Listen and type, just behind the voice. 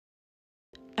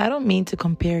I don't mean to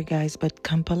compare, guys, but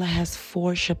Kampala has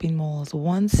 4 shopping malls.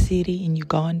 One city in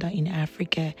Uganda in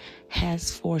Africa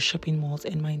has 4 shopping malls,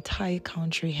 and my entire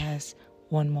country has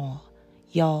one mall.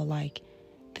 Y'all, like,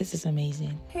 this is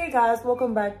amazing. Hey guys,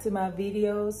 welcome back to my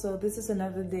video. So this is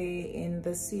another day in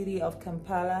the city of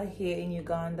Kampala here in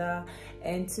Uganda,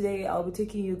 and today I'll be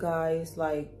taking you guys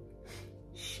like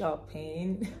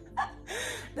shopping.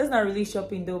 That's not really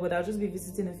shopping though, but I'll just be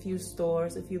visiting a few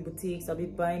stores, a few boutiques. I'll be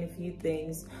buying a few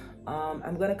things.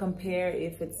 I'm gonna compare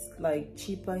if it's like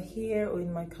cheaper here or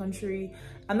in my country.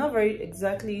 I'm not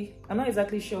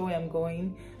exactly sure where I'm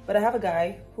going, but I have a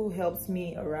guy who helps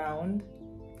me around,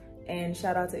 and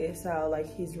shout out to Esau, like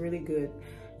he's really good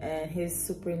and he's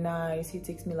super nice. He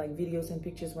takes me like videos and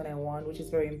pictures when I want, which is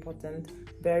very important,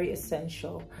 very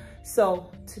essential. So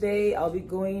today I'll be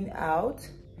going out.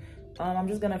 I'm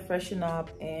just gonna freshen up,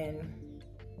 and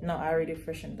no, I already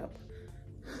freshened up.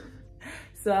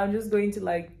 So I'm just going to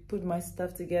like put my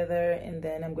stuff together, and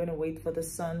then I'm gonna wait for the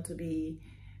sun to be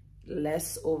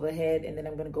less overhead, and then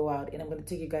I'm gonna go out and I'm gonna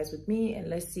take you guys with me, and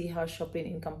let's see how shopping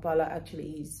in Kampala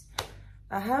actually is.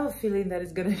 I have a feeling that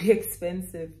it's gonna be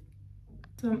expensive.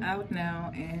 So I'm out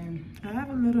now and I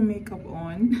have a little makeup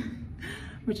on,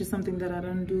 which is something that I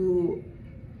don't do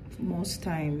most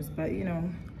times, but you know,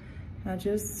 I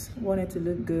just wanted to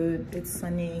look good. It's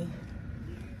sunny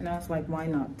and I was like, why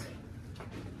not?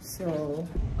 So,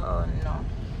 oh no.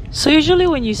 So usually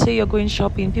when you say you're going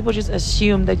shopping, people just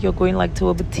assume that you're going like to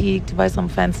a boutique to buy some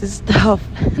fancy stuff.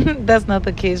 That's not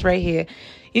the case right here.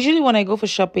 Usually when I go for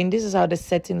shopping, this is how the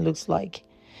setting looks like.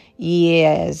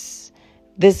 Yes,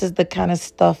 this is the kind of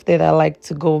stuff that I like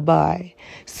to go buy.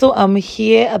 So I'm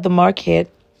here at the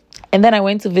market, and then I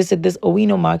went to visit this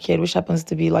Owino market, which happens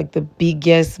to be like the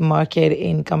biggest market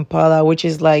in Kampala, which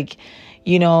is like,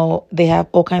 you know, they have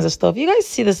all kinds of stuff. You guys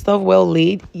see the stuff well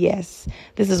laid? Yes,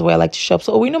 this is where I like to shop.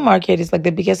 So Owino market is like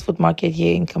the biggest food market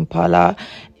here in Kampala.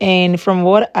 And from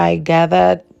what I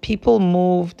gathered, people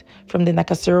moved from the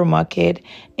Nakasero market,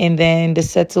 and then they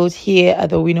settled here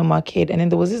at the Owino market. And then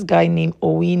there was this guy named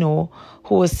Owino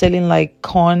who was selling like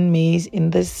corn maize in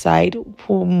this side,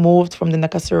 who moved from the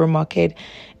Nakasero market.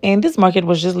 And this market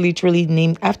was just literally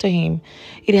named after him.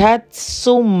 It had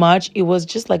so much. It was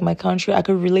just like my country. I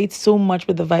could relate so much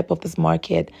with the vibe of this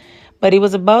market. But it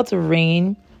was about to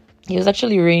rain. It was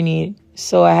actually raining,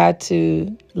 so I had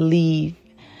to leave.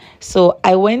 So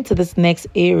I went to this next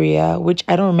area, which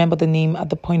I don't remember the name at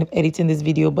the point of editing this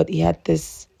video, but it had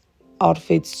this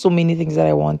outfit, so many things that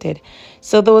I wanted.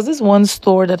 So there was this one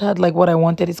store that had like what I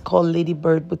wanted. It's called Lady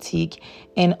Bird Boutique.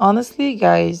 And honestly,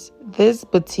 guys, this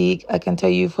boutique, I can tell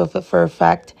you for a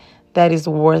fact that is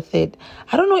worth it.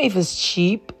 I don't know if it's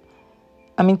cheap,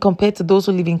 I mean, compared to those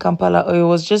who live in Kampala, or it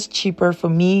was just cheaper for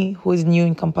me who is new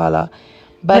in Kampala.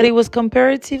 But it was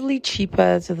comparatively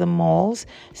cheaper to the malls.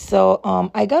 So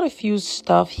I got a few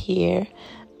stuff here,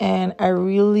 and I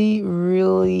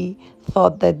really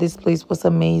thought that this place was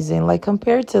amazing. Like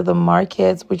compared to the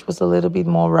markets, which was a little bit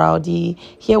more rowdy,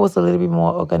 here was a little bit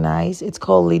more organized. It's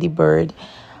called Lady Bird.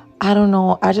 I don't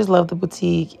know, I just love the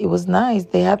boutique. It was nice.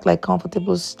 They had like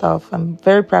comfortable stuff and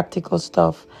very practical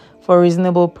stuff for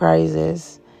reasonable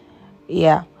prices.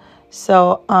 Yeah.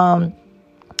 So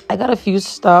I got a few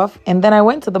stuff, and then I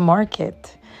went to the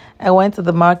market. I went to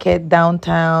the market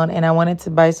downtown, and I wanted to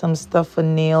buy some stuff for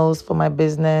nails for my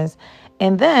business.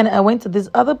 And then I went to this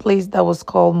other place that was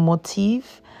called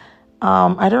Motif.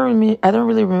 I don't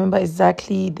really remember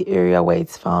exactly the area where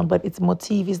it's found, but it's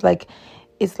Motif. It's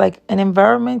like an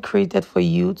environment created for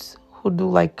youths who do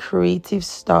like creative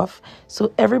stuff.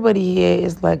 So everybody here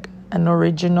is like an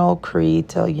original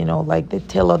creator, you know, like they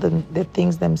tailor the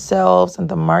things themselves and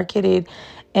they market it.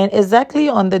 And exactly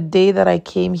on the day that I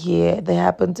came here, they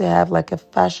happened to have like a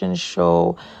fashion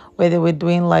show where they were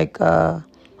doing like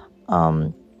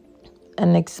an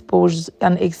expose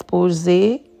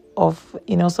of,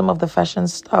 you know, some of the fashion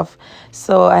stuff.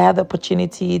 So I had the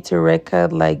opportunity to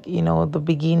record like, you know, the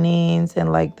beginnings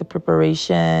and like the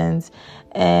preparations,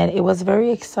 and it was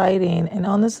very exciting. And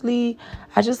honestly,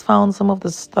 I just found some of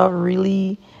the stuff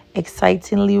really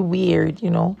excitingly weird, you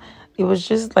know. It was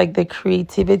just like the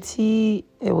creativity.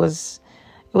 It was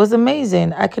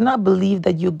amazing. I cannot believe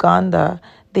that Uganda,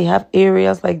 they have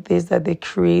areas like this that they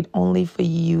create only for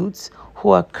youths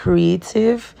who are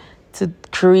creative to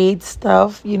create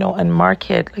stuff, you know, and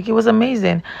market. Like, it was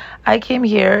amazing. I came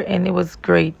here and it was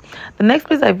great. The next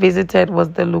place I visited was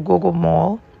the Lugogo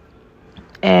Mall.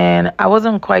 And I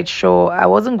wasn't quite sure. I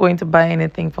wasn't going to buy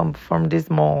anything from this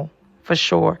mall for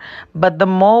sure. But the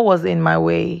mall was in my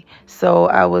way. So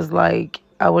I was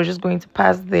just going to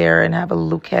pass there and have a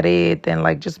look at it and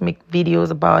like just make videos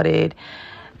about it.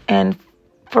 And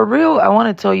For real, I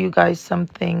want to tell you guys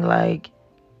something. Like,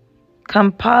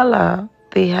 Kampala,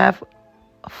 they have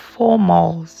four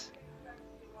malls.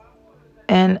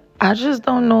 And I just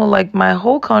don't know, like, my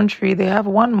whole country, they have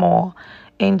one mall.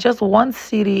 And just one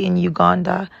city in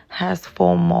Uganda has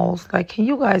four malls. Like, can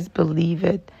you guys believe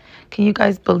it? Can you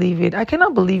guys believe it? I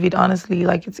cannot believe it, honestly.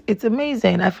 Like, it's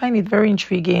amazing. I find it very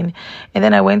intriguing. And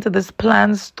then I went to this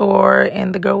plant store,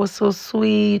 and the girl was so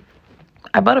sweet.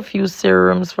 I bought a few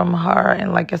serums from her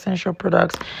and like essential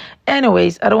products.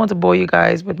 Anyways, I don't want to bore you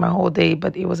guys with my whole day,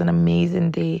 but it was an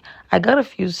amazing day. I got a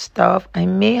few stuff. I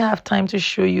may have time to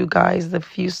show you guys the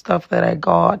few stuff that I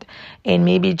got and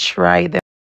maybe try them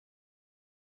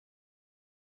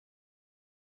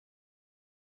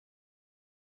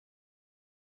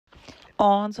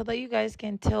on so that you guys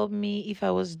can tell me if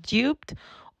I was duped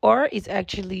or it's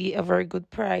actually a very good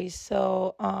price.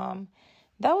 So,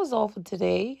 that was all for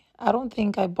today. I don't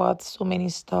think I bought so many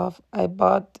stuff. I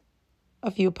bought a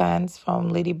few pants from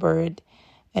Lady Bird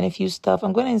and a few stuff.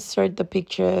 I'm going to insert the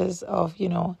pictures of,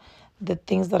 the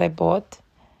things that I bought.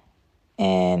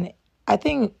 And I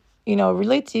think,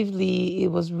 relatively,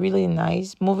 it was really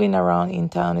nice. Moving around in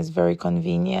town is very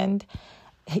convenient.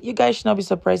 You guys should not be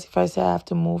surprised if I say I have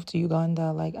to move to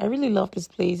Uganda. Like, I really love this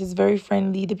place. It's very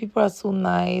friendly. The people are so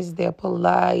nice. They're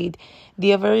polite.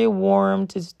 They are very warm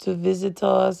to visit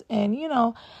us. And,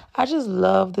 I just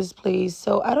love this place.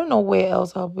 So I don't know where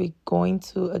else I'll be going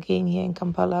to again here in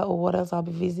Kampala or what else I'll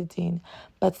be visiting.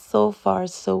 But so far,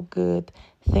 so good.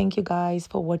 Thank you guys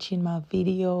for watching my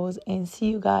videos and see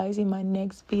you guys in my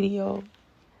next video.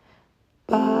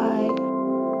 Bye.